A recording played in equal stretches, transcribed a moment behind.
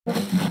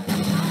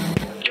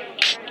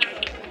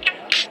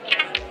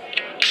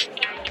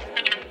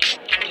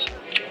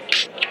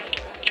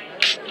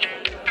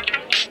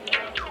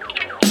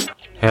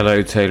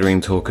Hello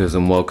tailoring talkers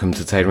and welcome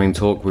to Tailoring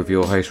Talk with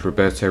your host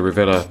Roberto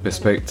Revilla,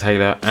 bespoke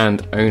tailor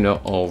and owner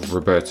of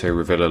Roberto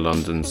Revilla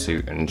London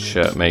Suit and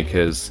Shirt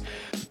Makers.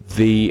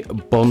 The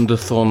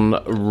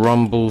Bondathon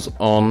rumbles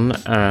on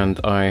and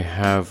I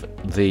have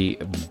the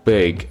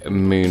big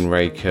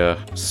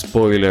Moonraker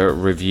spoiler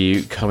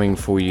review coming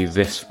for you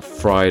this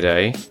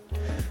Friday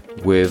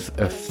with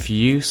a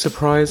few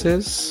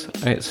surprises.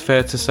 It's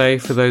fair to say,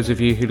 for those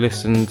of you who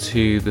listened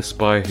to the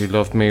Spy Who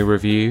Loved Me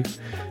review,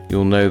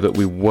 you'll know that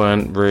we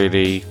weren't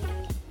really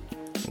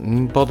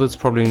bothered's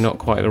probably not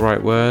quite the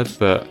right word,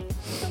 but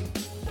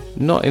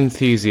not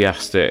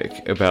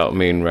enthusiastic about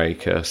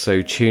Moonraker,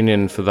 so tune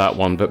in for that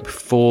one. But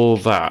before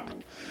that,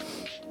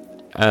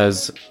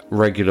 as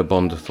regular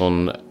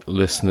Bondathon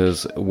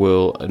listeners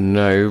will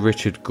know,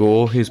 Richard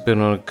Gore, who's been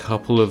on a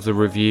couple of the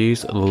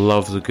reviews,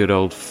 loves a good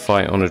old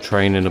fight on a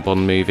train in a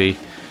Bond movie,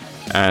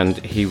 and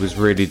he was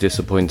really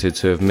disappointed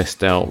to have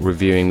missed out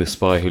reviewing The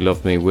Spy Who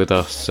Loved Me with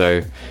us.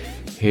 So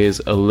here's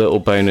a little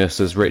bonus,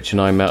 as Rich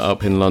and I met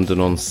up in London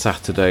on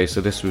Saturday.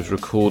 So this was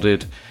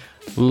recorded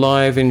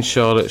live in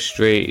Charlotte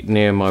Street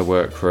near my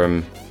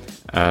workroom,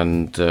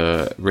 and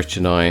Rich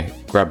and I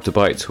grabbed a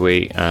bite to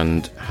eat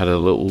and had a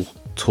little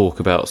talk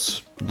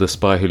about The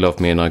Spy Who Loved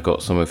Me, and I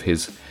got some of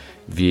his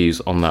views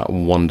on that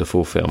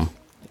wonderful film.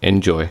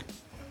 Enjoy.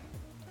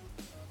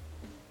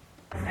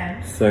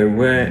 So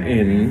we're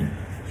in,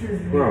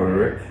 where are we,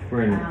 Rich?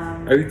 We're in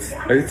Ote,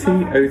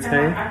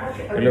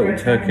 a little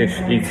Turkish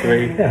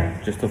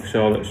eatery just off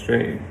Charlotte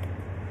Street.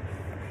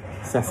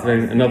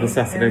 Another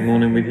Saturday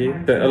morning with you,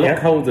 but a lot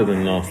colder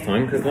than last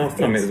time, because last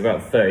time it was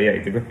about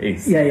 38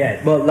 degrees.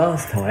 Yeah. Well,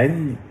 last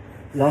time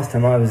it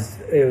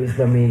was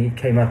when we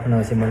came up and I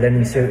was in my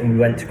linen suit and we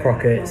went to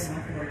Crockett's.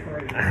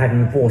 I had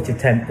an aborted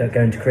attempt at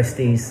going to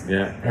Christie's.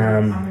 Yeah.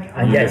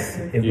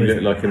 You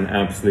look like an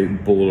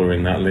absolute baller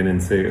in that linen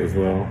suit as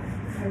well.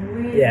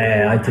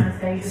 Yeah, I did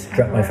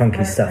strut my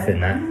funky stuff in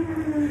that.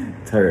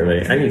 Totally.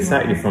 And you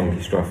sat your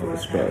funky stuff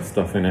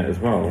in it as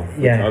well.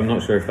 Yeah. I'm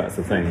not sure if that's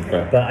a thing,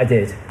 but I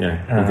did.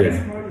 Yeah, you did.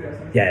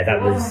 Yeah,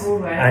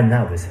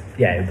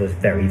 it was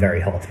very,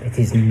 very hot. It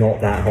is not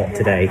that hot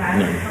today.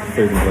 No, it's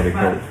freezing bloody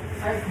cold.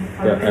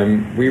 But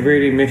we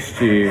really missed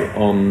you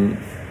on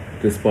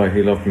The Spy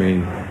Who Loved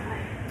Me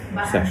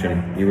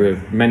session. You were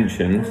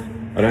mentioned.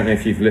 I don't know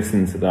if you've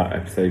listened to that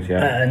episode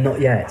yet. Not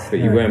yet. But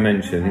you were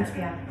mentioned.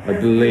 I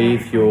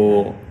believe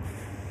your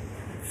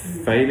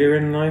failure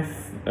in life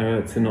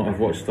to not have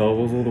watched Star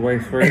Wars all the way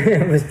through.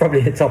 It was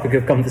probably a topic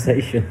of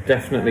conversation.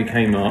 Definitely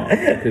came up,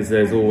 because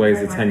there's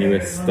always a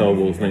tenuous Star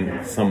Wars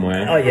link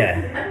somewhere. Oh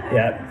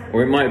yeah.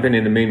 Or it might have been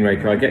in the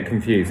Moonraker. I get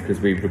confused because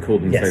we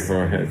record them so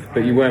far ahead.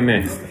 But you were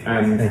missed.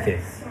 And thank you.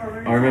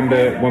 I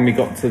remember when we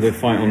got to the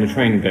fight on the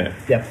train bit.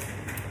 Yep.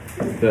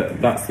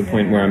 That's the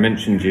point where I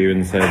mentioned you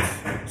and said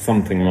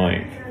something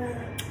like,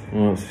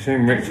 "Well, it's a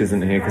shame Rich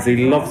isn't here because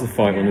he loves a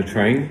fight on a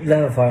train."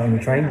 Love a fight on a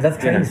train. Love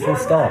trains full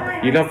stop.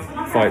 You love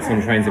fights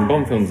on trains in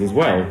Bond films as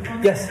well.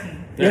 Yes.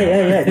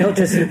 Yeah. Not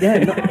just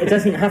it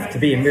doesn't have to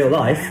be in real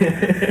life.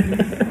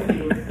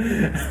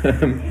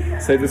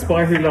 So The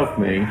Spy Who Loved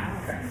Me.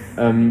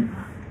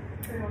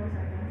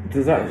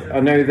 Does that? I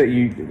know that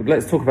you.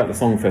 Let's talk about the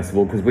song first of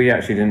all, because we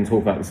actually didn't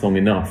talk about the song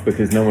enough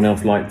because no one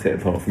else liked it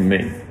apart from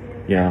me.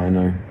 Yeah, I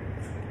know.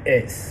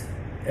 It's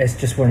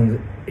just one of the.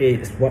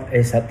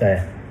 It's up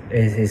there.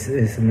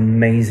 It's an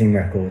amazing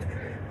record.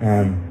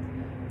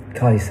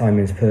 Kylie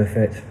Simon's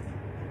perfect.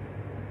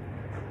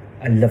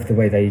 I love the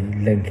way they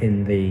link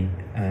in the.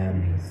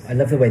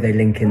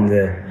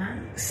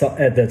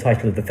 The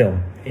title of the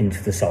film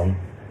into the song.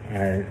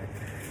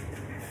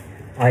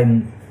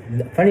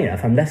 Funny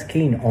enough, I'm less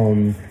keen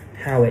on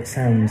how it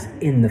sounds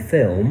in the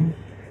film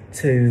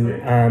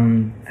to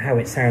how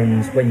it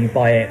sounds when you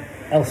buy it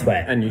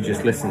elsewhere. And you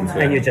just listen to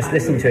it. And you just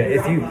listen to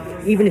it.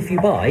 Even if you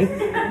buy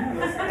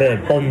the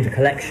Bond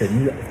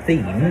collection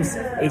themes,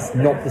 it's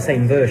not the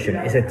same version.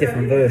 It's a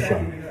different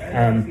version.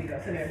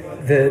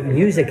 The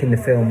music in the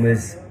film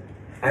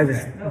I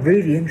was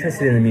really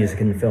interested in the music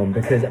in the film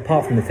because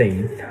apart from the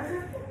theme,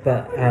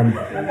 but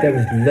there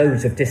was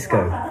loads of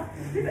disco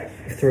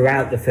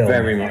throughout the film.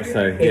 Very much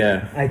so,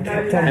 yeah. I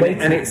kept on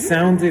waiting. And it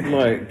sounded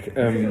like,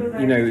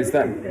 it's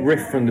that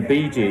riff from the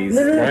Bee Gees,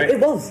 right? It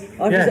was.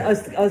 I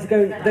was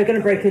going, they're going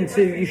to break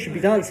into You Should Be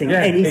Dancing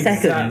any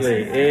second.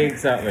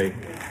 Exactly.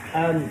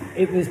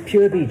 It was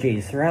pure Bee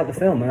Gees throughout the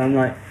film, and I'm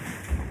like,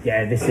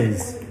 yeah, this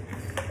is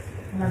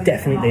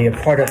definitely a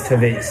product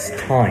of its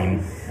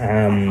time,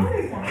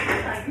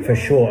 for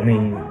sure. I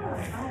mean,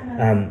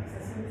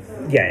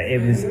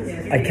 it was.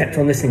 I kept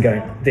on listening,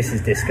 going, "This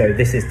is disco.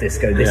 This is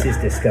disco. This is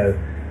disco,"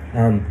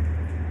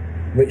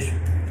 which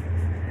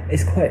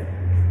is quite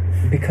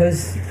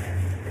because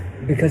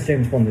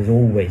James Bond has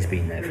always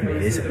been there for me.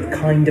 It's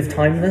kind of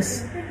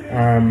timeless,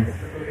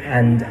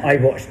 and I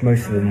watched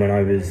most of them when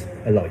I was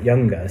a lot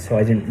younger, so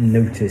I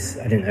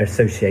didn't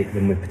associate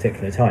them with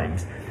particular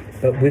times.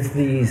 But with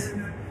these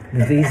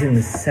in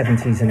the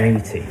 70s and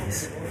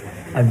 80s,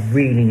 I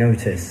really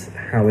notice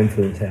how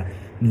influenced they are.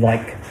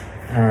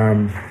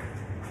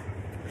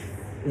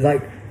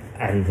 Like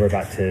and we're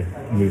about to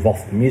move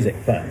off the music,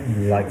 but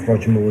like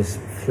Roger Moore's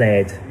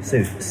flared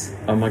suits.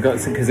 Oh my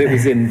god, because it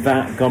was in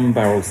that gun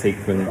barrel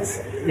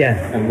sequence. Yeah.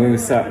 And we were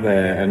sat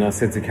there, and I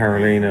said to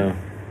Carolina,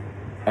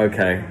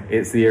 okay,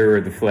 it's the era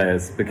of the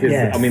flares, because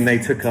Yes. I mean they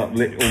took up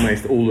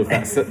almost all of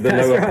that, the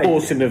lower right.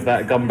 portion of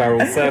that gun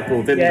barrel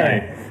circle, didn't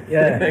they?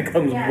 Yeah. It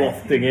comes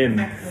wafting in.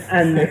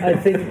 And I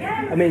think,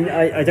 I mean,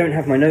 I don't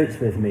have my notes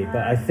with me,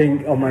 but I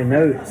think on my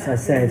notes I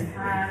said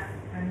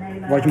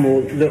Roger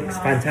Moore looks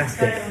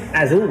fantastic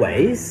as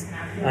always,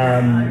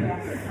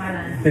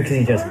 because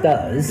he just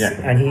does,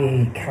 and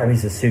he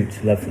carries a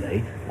suit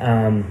lovely.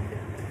 And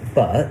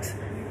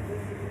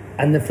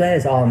the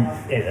flares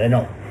they're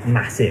not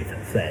massive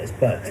flares,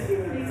 but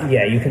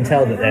yeah, you can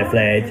tell that they're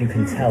flared. You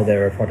can tell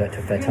they're a product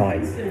of their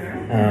time.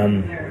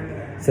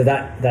 So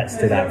that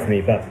stood out for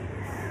me. But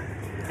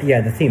yeah,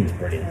 the theme's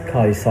brilliant.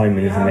 Carly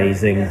Simon is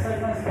amazing.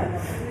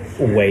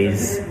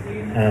 Always,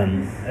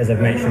 as I've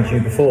mentioned to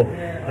you before,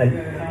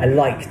 I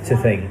like to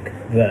think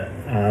that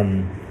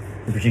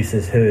the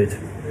producers heard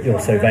You're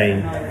So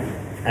Vain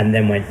and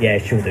then went, yeah,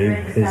 she'll do,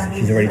 because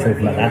she's already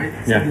talking about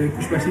that. Yeah.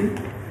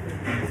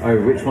 Oh,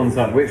 which one's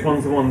that? Which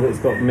one's the one that's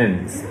got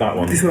mince? That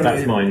one. This one,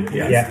 That's mine.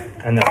 Yeah,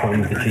 and that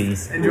one with the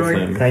cheese. Enjoy.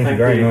 Awesome. Thank you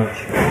very much.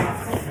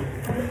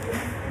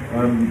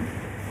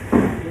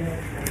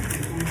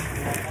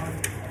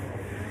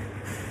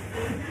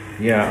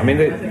 Yeah, I mean,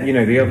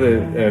 the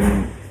other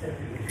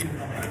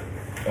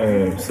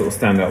sort of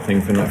standout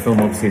thing from that film,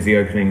 obviously, is the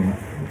opening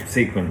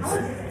sequence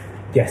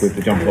Yes. with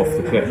the jump off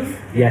the cliff.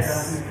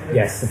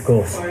 Yes, of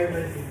course.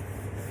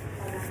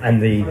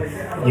 And the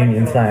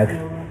Union flag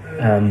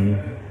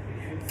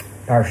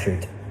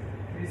parachute.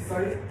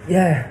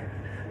 Yeah,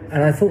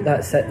 and I thought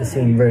that set the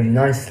scene really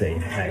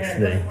nicely,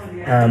 actually.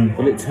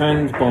 Well, it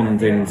turned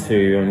Bond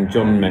into, and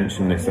John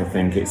mentioned this, I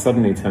think, it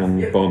suddenly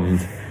turned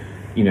Bond,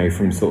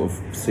 from sort of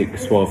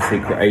suave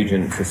secret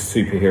agent to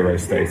superhero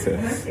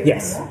status.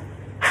 Yes.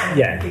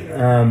 Yeah.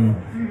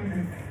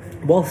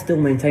 While still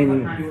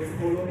maintaining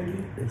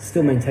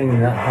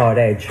that hard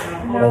edge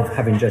of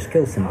having just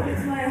killed somebody.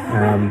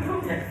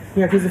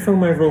 Yeah, because the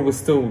film overall was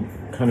still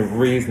kind of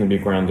reasonably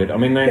grounded. I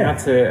mean, they had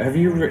to. Have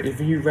you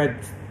read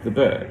the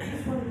book?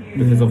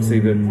 Because obviously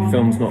the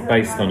film's not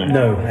based on it.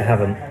 No, I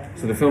haven't.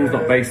 So the film's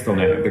not based on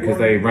it because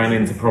they ran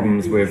into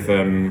problems with.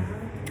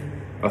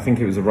 I think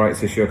it was a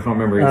rights issue. I can't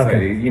remember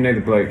exactly. Okay. You know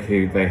the bloke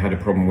who they had a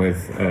problem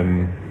with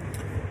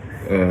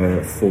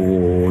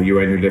for You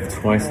Only Live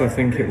Twice. I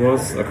think it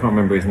was. I can't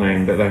remember his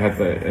name, but they had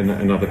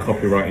another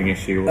copywriting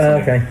issue. Or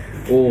something. Okay.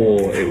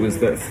 Or it was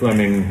that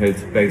Fleming had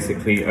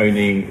basically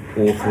only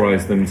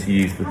authorised them to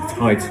use the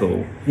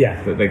title,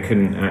 but they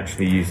couldn't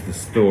actually use the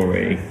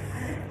story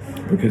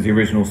because the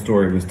original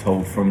story was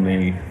told from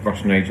the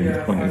Russian agent's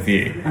point of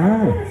view.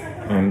 Oh.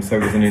 So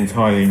it was an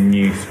entirely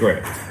new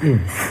script.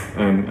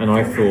 And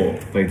I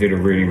thought they did a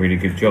really, really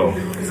good job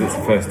because it's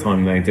the first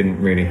time they didn't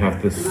really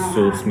have the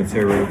source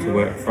material to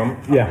work from.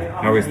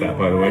 Yeah. How is that,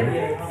 by the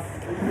way?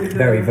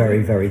 Very,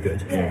 very, very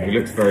good. Yeah, it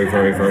looks very,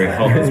 very, very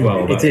hot as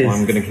well. That's It is. why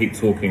I'm going to keep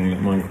talking,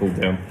 let mine cool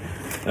down.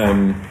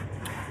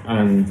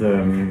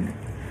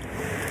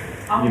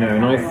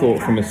 And I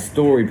thought from a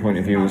story point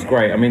of view it was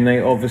great. I mean,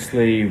 they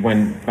obviously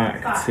went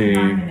back to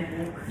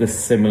the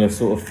similar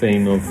sort of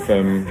theme of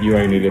You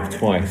Only Live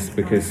Twice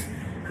because,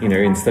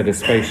 instead of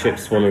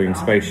spaceships swallowing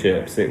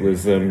spaceships, it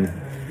was,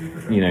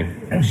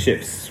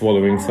 ships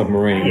swallowing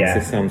submarines. Yeah.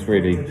 This sounds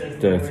really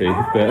dirty,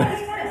 but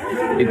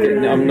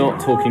I'm not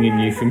talking in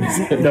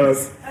euphemisms. No.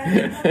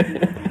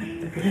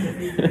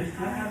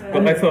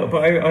 But I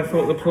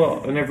thought the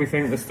plot and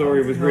everything, the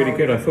story was really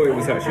good. I thought it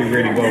was actually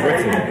really well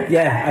written.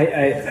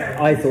 Yeah,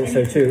 I thought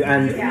so too,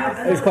 and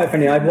it was quite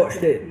funny. I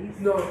watched it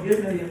 2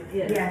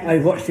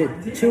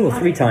 or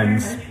 3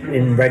 times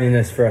in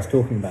readiness for us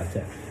talking about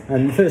it.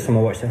 And the first time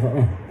I watched it, I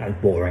thought, that was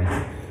boring.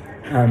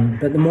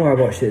 But the more I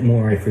watched it, the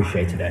more I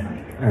appreciated it.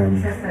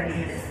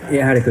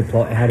 It had a good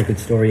plot, it had a good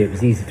story, it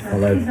was easy to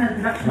follow.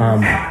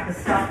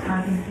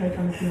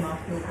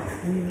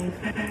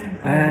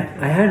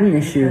 I had an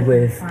issue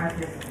with,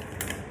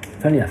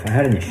 funny enough,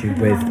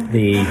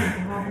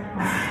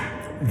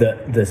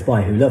 the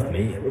Spy Who Loved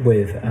Me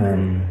with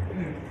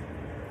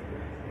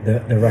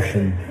the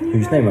Russian,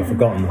 whose name I've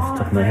forgotten off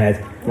the top of my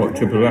head. What,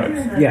 Triple X?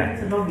 Yeah.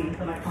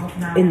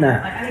 In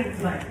that,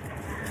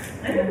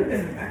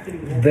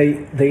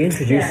 they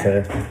introduce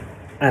her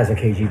as a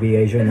KGB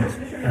agent,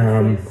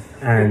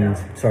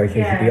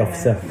 KGB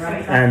officer,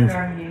 and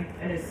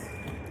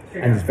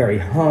it's very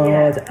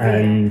hard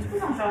and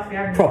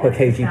proper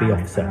KGB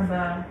officer,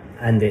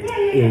 and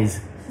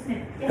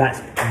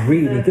that's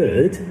really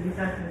good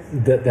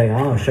that they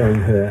are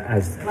showing her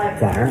as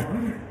that,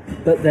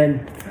 but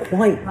then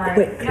quite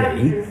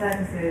quickly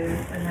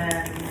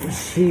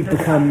she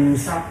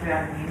becomes,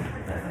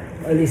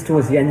 at least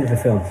towards the end of the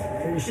film,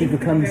 she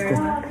becomes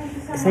just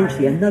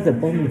essentially another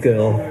Bond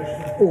girl,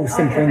 all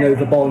simpering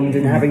over Bond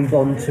and having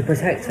Bond to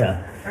protect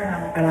her.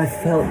 And I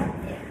felt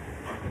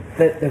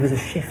that there was a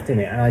shift in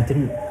it, and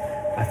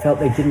I felt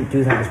they didn't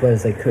do that as well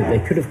as they could. They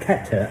could have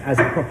kept her as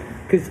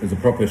a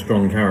proper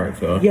strong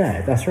character.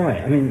 Yeah, that's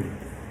right. I mean,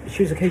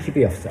 she was a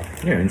KGB officer.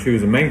 Yeah, and she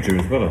was a major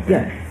as well, I think.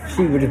 Yeah,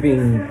 she would have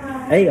been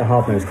a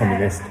hard-nosed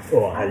communist,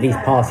 or at least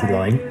party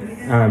line,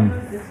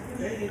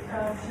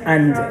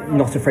 and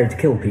not afraid to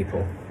kill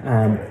people,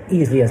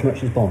 easily as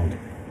much as Bond.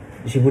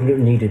 She wouldn't have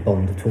needed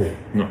Bond at all.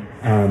 No.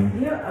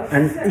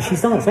 And she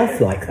starts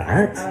off like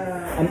that.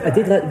 I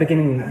did like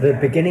the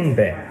beginning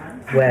bit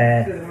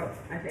where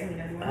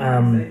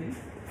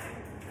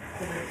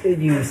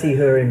you see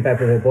her in bed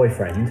with her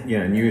boyfriend.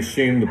 Yeah, and you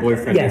assume the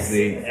boyfriend is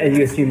the and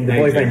you assume the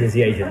boyfriend is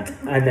the agent,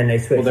 and then they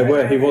switch.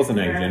 Well, he was an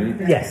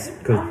agent. Yes,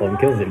 because Bond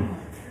kills him.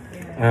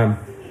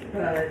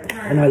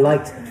 And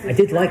I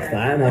did like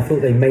that, and I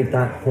thought they made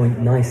that point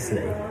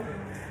nicely.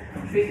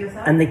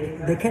 And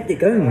they kept it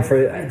going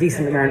for a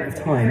decent amount of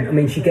time. I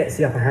mean, she gets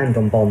the upper hand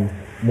on Bond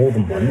more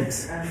than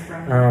once.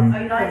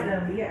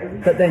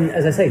 But then,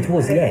 as I say,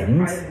 towards the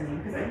end,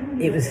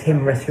 it was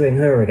him rescuing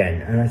her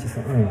again. And I just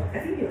thought, oh,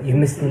 you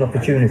missed an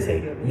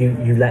opportunity.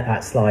 You let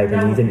that slide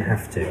and you didn't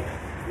have to.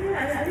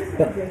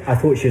 But I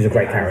thought she was a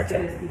great character.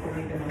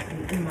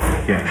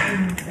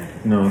 Yeah.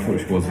 No, I thought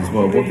she was as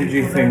well. What did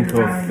you think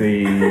of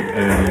the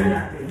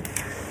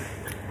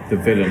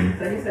villain?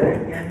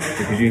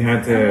 Because you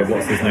had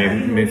what's his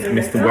name,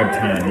 Mr. Webbed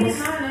Hands.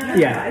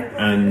 Yeah.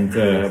 And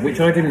which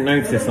I didn't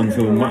notice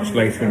until much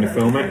later in the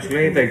film.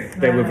 Actually,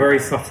 they were very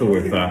subtle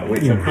with that,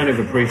 which I kind of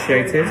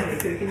appreciated.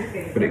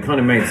 But it kind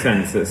of made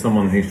sense that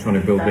someone who's trying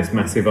to build this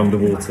massive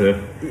underwater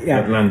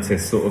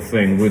Atlantis sort of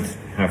thing would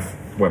have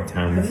webbed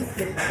hands.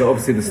 But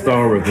obviously, the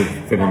star of the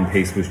villain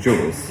piece was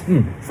Jaws,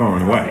 far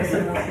and away.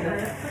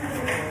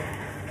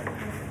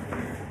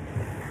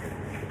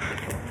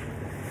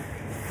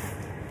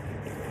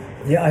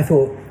 Yeah, I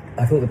thought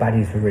the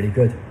baddies were really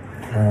good.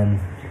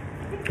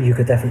 You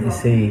could definitely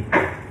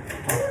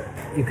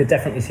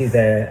see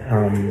their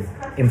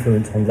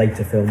influence on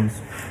later films,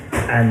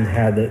 and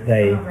how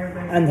they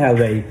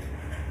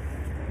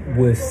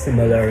were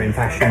similar in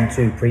fashion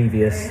to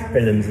previous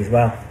villains as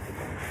well.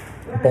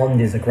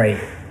 Bond is a great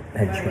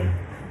henchman.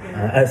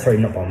 Sorry,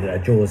 not Bond.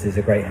 Jaws is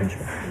a great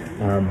henchman.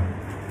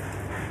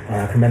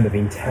 I can remember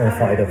being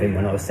terrified of him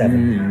when I was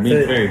 7. Me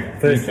too.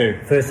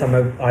 First time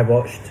I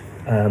watched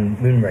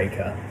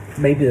Moonraker.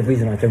 Maybe the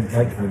reason I don't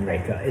like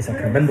Moonraker is I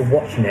can remember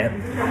watching it,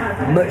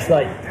 much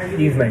like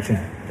you've mentioned,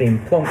 being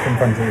plonked in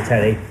front of the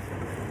telly.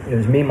 It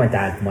was me and my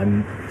dad.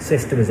 My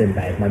sister was in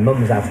bed. My mum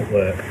was out at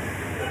work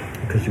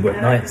because she worked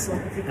nights,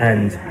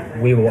 and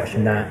we were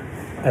watching that.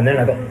 And then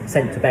I got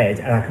sent to bed,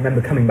 and I can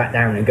remember coming back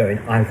down and going,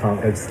 I can't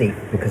go to sleep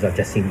because I've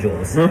just seen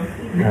Jaws.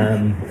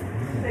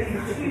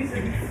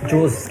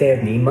 Jaws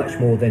scared me much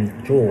more than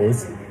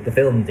Jaws, the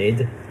film,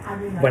 did.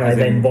 When I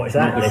then watched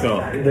that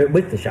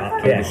with the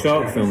shark, The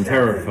shark film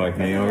terrified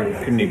me. I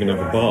couldn't even have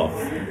a bath.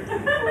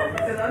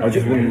 I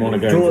just wouldn't want to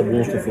go into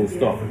water full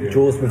stop.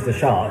 Jaws with the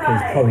shark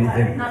is probably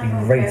the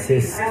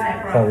greatest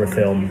horror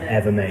film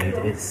ever made.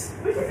 It's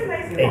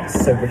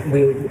so good.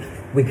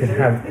 We could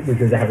have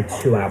a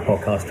 2-hour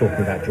podcast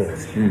talking about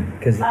Jaws,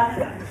 because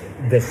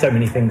there's so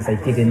many things they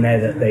did in there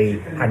that they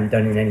hadn't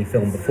done in any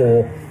film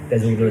before.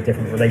 There's all the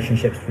different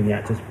relationships between the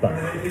actors, but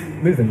it's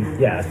moving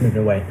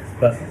away.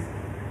 But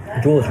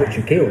Jaws,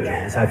 Richard Keel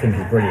Jaws, I think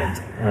is brilliant.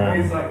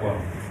 I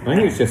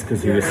think it's just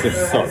because he was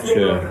just such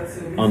a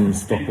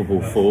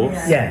unstoppable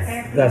force.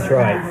 Yeah, that's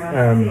right.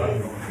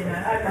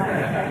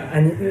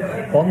 And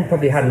Bond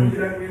probably hadn't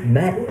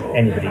met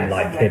anybody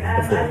like him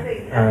before.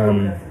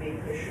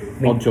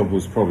 Oddjob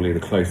was probably the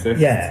closest.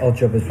 Yeah,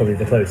 Oddjob was probably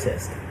the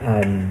closest.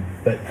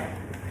 But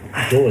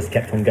Jaws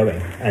kept on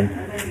going. And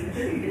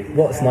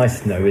what's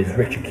nice to know is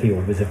Richard Keel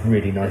was a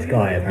really nice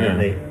guy,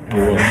 apparently.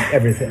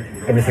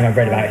 Everything I've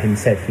read about him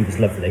said he was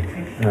lovely.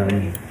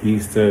 He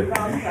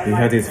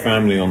had his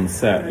family on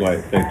set,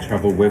 like they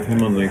travelled with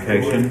him on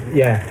location.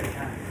 Yeah.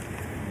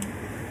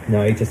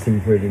 No, he just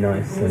seemed really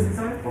nice.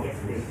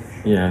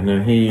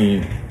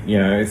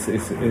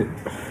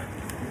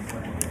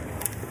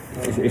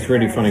 It's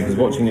really funny because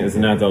watching it as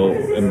an adult,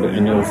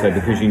 and also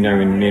because in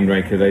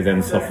Moonraker they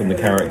then soften the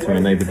character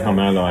and they become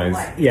allies.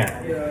 Yeah.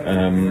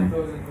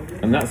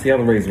 And that's the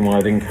other reason why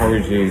I'd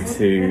encourage you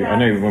to. I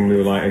know when we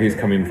were like, "Who's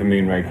coming for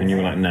Moonraker?" and you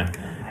were like, "Nah,"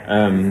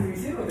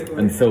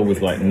 and Phil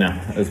was like, "Nah"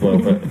 as well.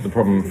 But the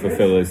problem for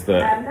Phil is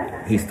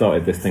that he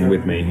started this thing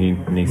with me. He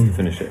needs to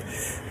finish it.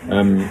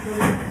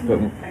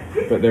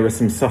 But there are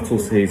some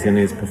subtleties in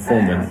his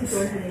performance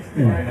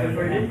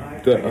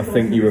that I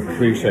think you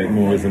appreciate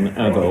more as an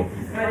adult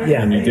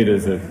than you did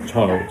as a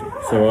child.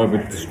 So I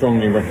would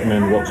strongly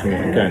recommend watching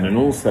it again. And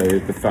also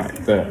the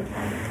fact that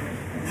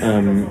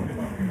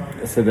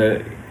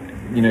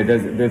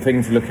the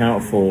thing to look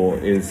out for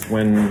is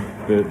when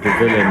the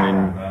villain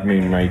in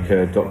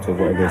Moonraker, Doctor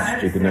whatever his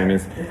stupid name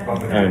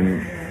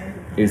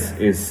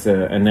is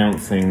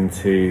announcing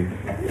to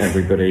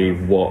everybody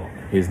what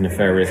his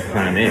nefarious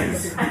plan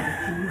is.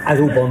 As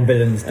all Bond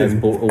villains do. As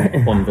all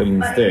Bond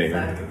villains do.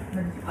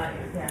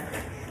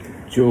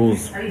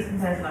 Jaws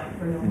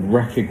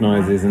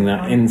recognises in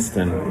that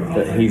instant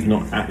that he's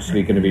not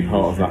actually going to be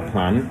part of that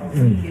plan.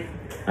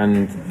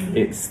 and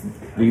it's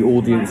the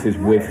audience is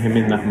with him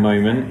in that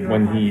moment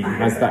when he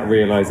has that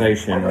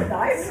realization.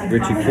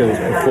 Richard Kill's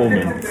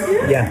performance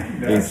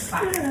is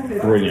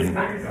brilliant.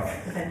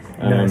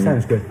 No, it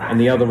sounds good. And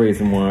the other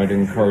reason why I'd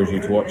encourage you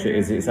to watch it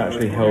is it's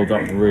actually held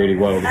up really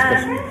well,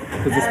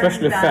 because the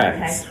special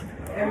effects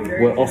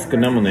were Oscar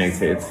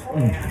nominated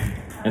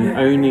and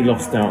only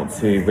lost out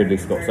to Ridley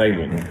Scott's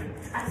Alien.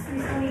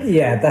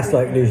 Yeah, that's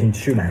like losing to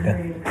Schumacher.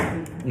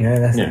 You know,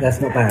 that's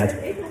not bad.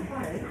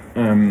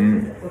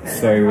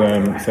 So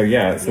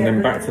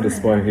then back to the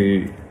Spy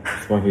Who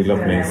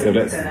Loved Me. So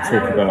let's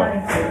talk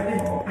about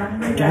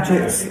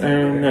gadgets.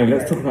 No,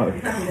 let's talk about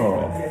the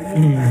car.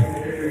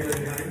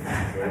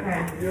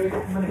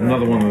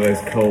 Another one of those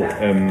cult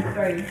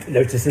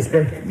Lotus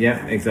Esprit.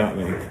 Yeah,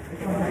 exactly.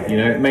 You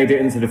know, it made it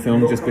into the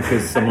film just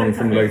because someone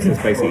from Lotus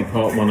basically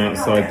parked one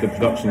outside the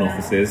production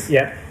offices.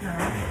 Yeah.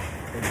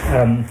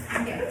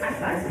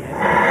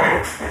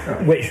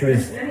 Which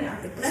was...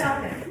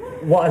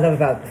 What I love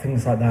about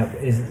things like that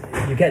is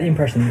you get the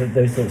impression that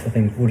those sorts of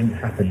things wouldn't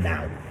happen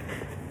now.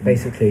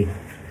 Basically,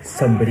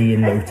 somebody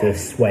in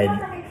Lotus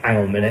went, hang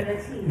on a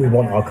minute, we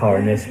want our car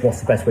in this, what's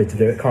the best way to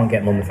do it? Can't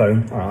get them on the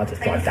phone. All right, I'll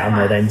just drive down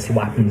there then, see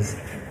what happens.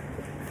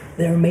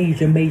 They're a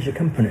major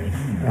company,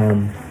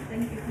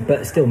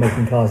 but still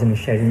making cars in a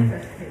shed in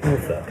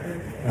Norfolk.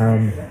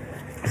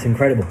 It's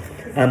incredible.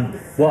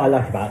 What I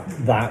like about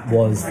that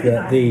was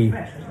that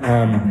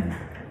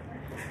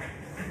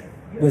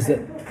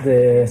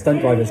the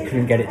stunt drivers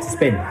couldn't get it to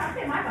spin,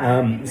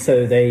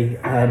 so they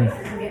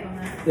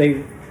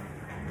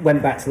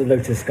went back to the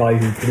Lotus guy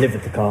who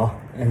delivered the car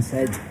and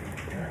said,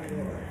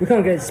 "We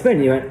can't get it to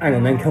spin." He went, "Hang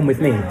on, then come with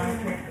me,"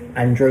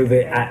 and drove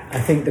it at, I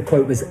think the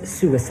quote was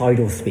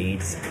suicidal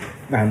speeds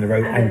around the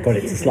road and got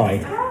it to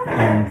slide.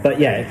 But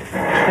yeah,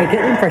 I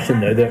get the impression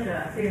though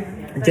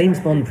that James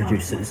Bond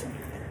producers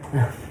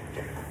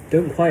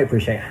don't quite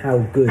appreciate how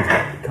good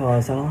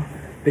cars are,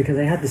 because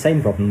they had the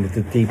same problem with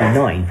the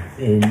DB9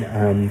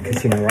 in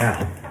Casino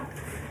Royale,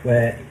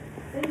 where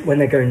when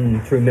they're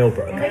going through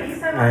Millbrook,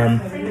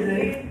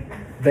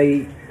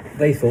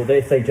 they thought that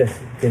if they just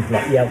did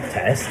like Yelp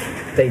test,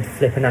 they'd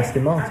flip an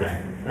Aston Martin,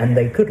 and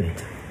they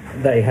couldn't.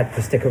 They had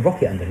to stick a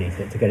rocket underneath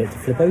it to get it to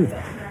flip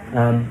over.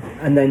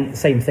 And then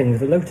same thing with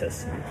the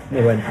Lotus.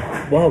 They went,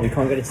 well, we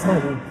can't get it to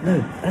slide. Well,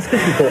 no, that's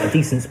because we bought a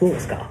decent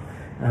sports car.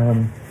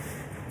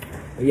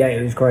 Yeah,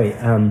 it was great.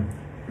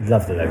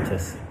 Love the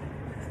Lotus.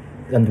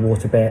 The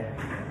underwater bit,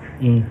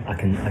 I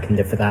can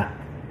live for that.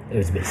 It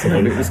was a bit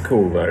silly. No, it was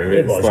cool though.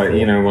 It's like cool.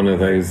 You know, one of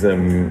those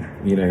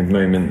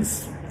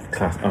moments,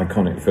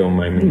 iconic film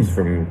moments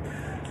from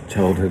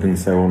childhood and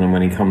so on. And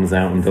when he comes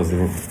out and does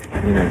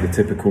the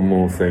typical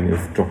Moore thing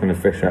of dropping a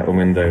fish out the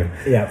window.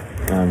 Yeah.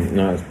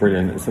 No, it's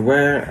brilliant. So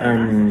where,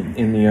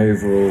 in the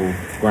overall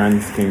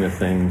grand scheme of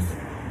things,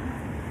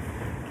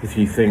 if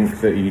you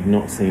think that you'd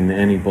not seen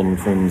any Bond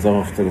films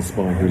after The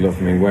Spy Who Loved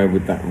Me, where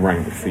would that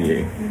rank for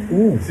you?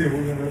 Ooh.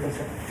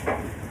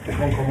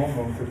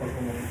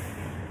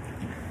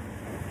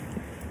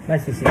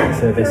 Majesty's Secret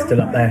Service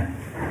still up there.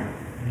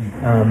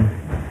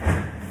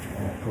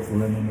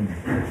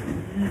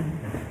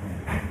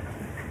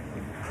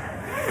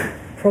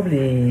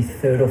 Probably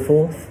third or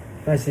fourth.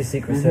 Majesty's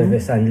Secret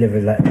Service and Live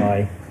and Let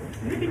Die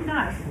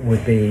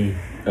would be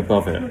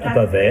above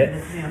it.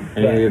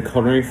 Any of the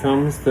Connery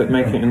films that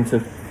make it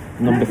into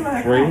number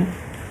 3?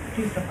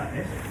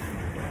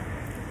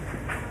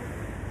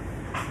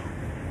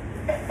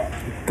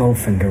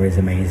 Goldfinger is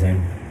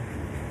amazing.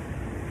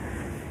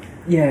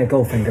 Yeah,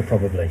 Goldfinger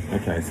probably.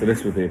 Okay, so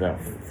this would be about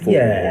 4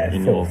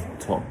 in your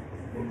top.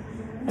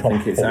 I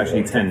think it's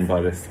actually 10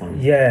 by this time.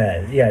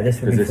 Yeah,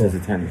 this would be 4. Because this is the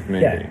 10th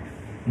movie. Yeah.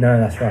 No,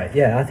 that's right.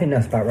 Yeah, I think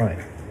that's about right.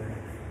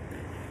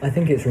 I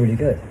think it's really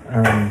good.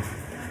 And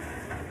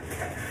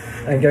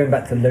going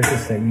back to the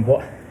Lotus thing,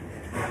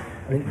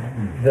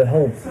 the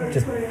whole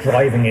just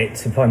driving it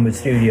to Pinewood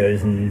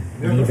Studios and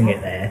leaving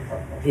it there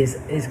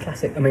is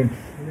classic. I mean,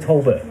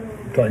 Talbot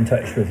got in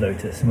touch with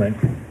Lotus and went,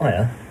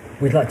 "Hiya,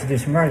 we'd like to do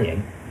some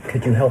rallying.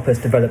 Could you help us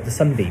develop the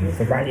Sunbeam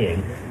for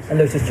rallying?" And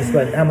Lotus just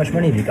went, "How much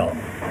money have you got?"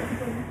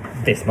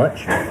 "This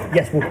much."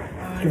 "Yes, well,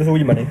 give us all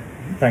your money.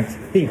 Thanks.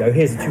 Here you go.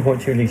 Here's a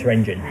 2.2 litre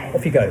engine.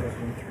 Off you go."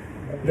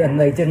 And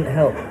they didn't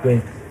help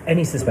with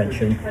any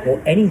suspension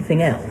or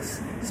anything else.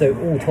 So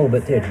all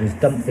Talbot did was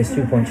dump this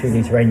 2.2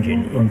 litre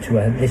engine into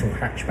a little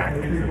hatchback.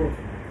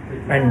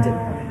 And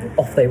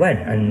off they went.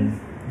 And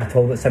the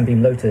Talbot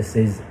Sunbeam Lotus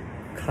is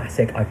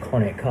classic,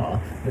 iconic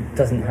car that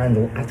doesn't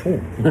handle at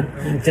all.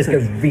 It just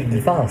goes really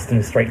fast in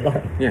a straight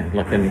line. Yeah,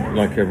 like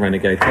a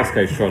renegade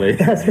Tesco trolley.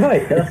 That's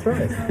right.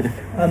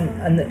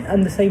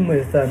 And the same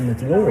with the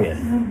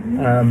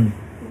DeLorean.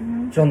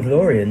 John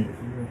DeLorean,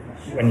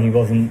 when he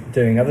wasn't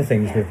doing other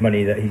things with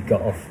money that he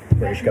got off the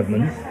British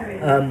government,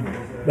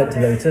 went to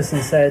Lotus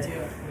and said,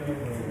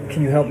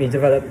 "Can you help me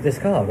develop this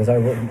car? Because I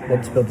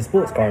want to build a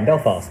sports car in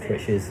Belfast,"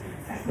 which is,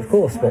 of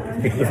course, what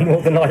the people of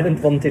Northern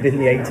Ireland wanted in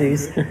the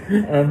 80s.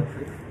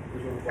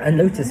 And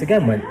Lotus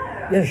again went,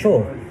 "Yeah,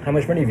 sure. How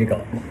much money have you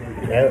got?"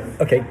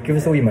 "Okay, give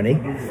us all your money.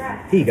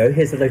 Here you go.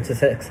 Here's the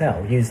Lotus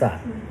XL. Use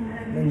that."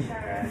 And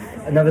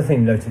another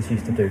thing Lotus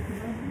used to do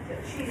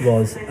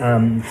was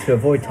to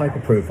avoid type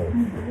approval.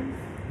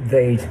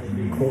 They'd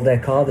call their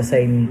car the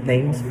same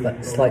names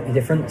but slightly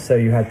different. So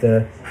you had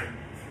the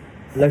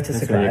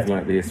Lotus Eclat,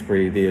 like the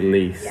Esprit, the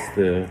Elise,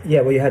 the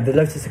you had the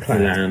Lotus Eclat,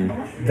 Milan.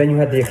 then you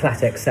had the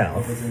Eclat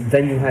XL,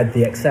 then you had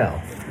the XL.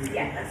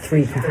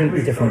 3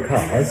 completely different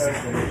cars,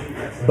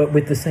 but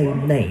with the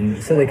same name,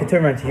 so they could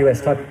turn around to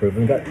US type approval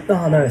and go,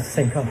 "Oh no, it's the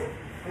same car."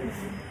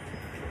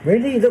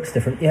 Really, it looks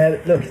different. Yeah,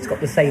 look, it's got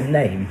the same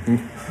name.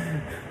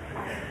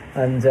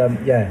 And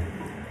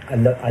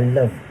I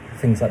love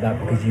things like that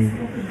because you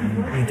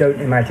don't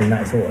imagine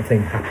that sort of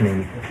thing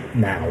happening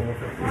now.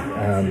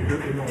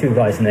 2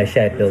 guys in their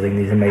shed building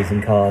these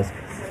amazing cars.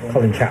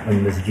 Colin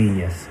Chapman was a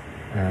genius,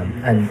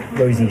 and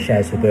Rosie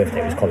shares her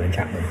birthday with Colin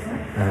Chapman.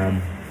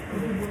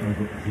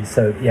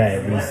 So yeah,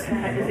 it was.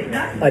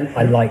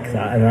 I like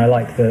that, and I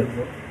like that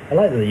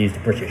they used a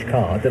British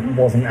car that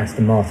wasn't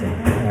Aston Martin.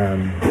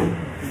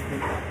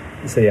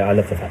 So yeah, I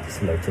love the fact it's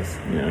a Lotus.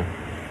 Yeah.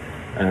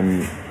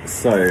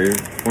 So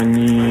when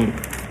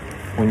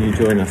you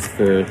join us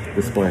for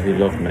The Spy Who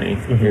Loved Me,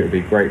 it would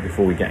be great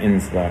before we get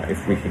into that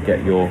if we could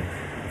get your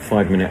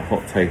 5-minute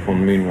hot take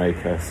on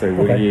Moonraker. So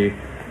will you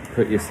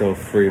put yourself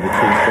through the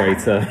truth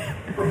grater?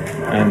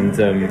 And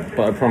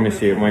but I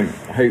promise you,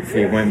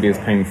 hopefully it won't be as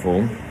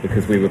painful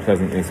because we were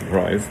pleasantly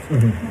surprised.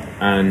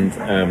 And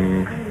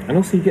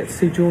also you get to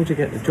see George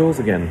again.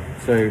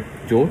 So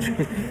George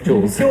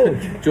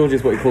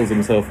is what he calls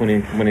himself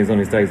when he's on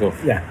his days off.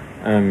 Yeah.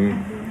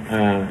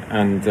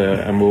 And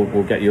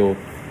we'll get your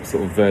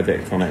sort of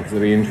verdict on it because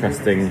it'll be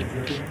interesting.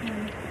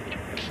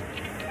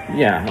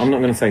 Yeah, I'm not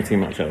going to say too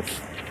much else.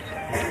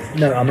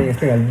 No, I mean it's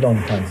been a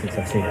long time since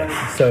I've seen it,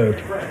 so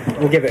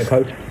we'll give it a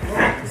go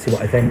to see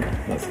what I think.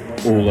 That's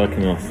all I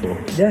can ask for.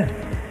 Yeah,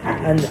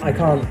 and I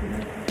can't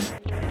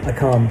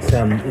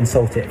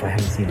insult it if I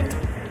haven't seen it.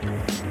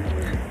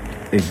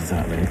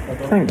 Exactly.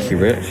 Thank you,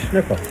 Rich.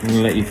 No problem. I'm going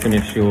to let you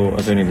finish your,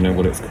 I don't even know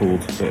what it's called,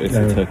 but it's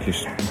a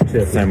Turkish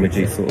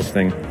sandwichy sort of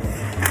thing.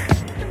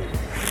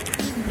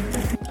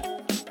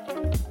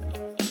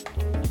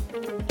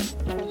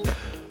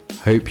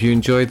 Hope you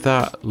enjoyed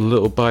that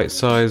little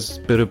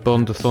bite-sized bit of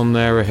Bondathon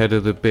there ahead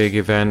of the big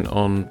event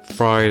on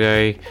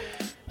Friday.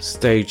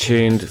 Stay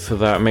tuned for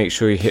that. Make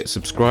sure you hit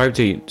subscribe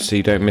so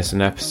you don't miss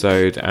an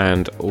episode,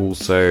 and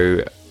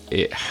also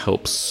it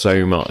helps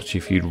so much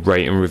if you'd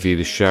rate and review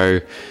the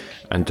show.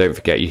 And don't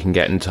forget, you can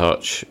get in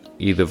touch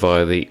either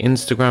via the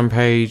Instagram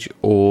page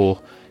or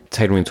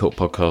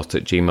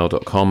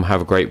tailoringtalkpodcast@gmail.com.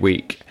 Have a great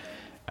week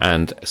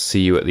and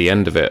see you at the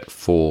end of it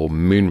for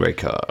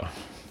Moonraker.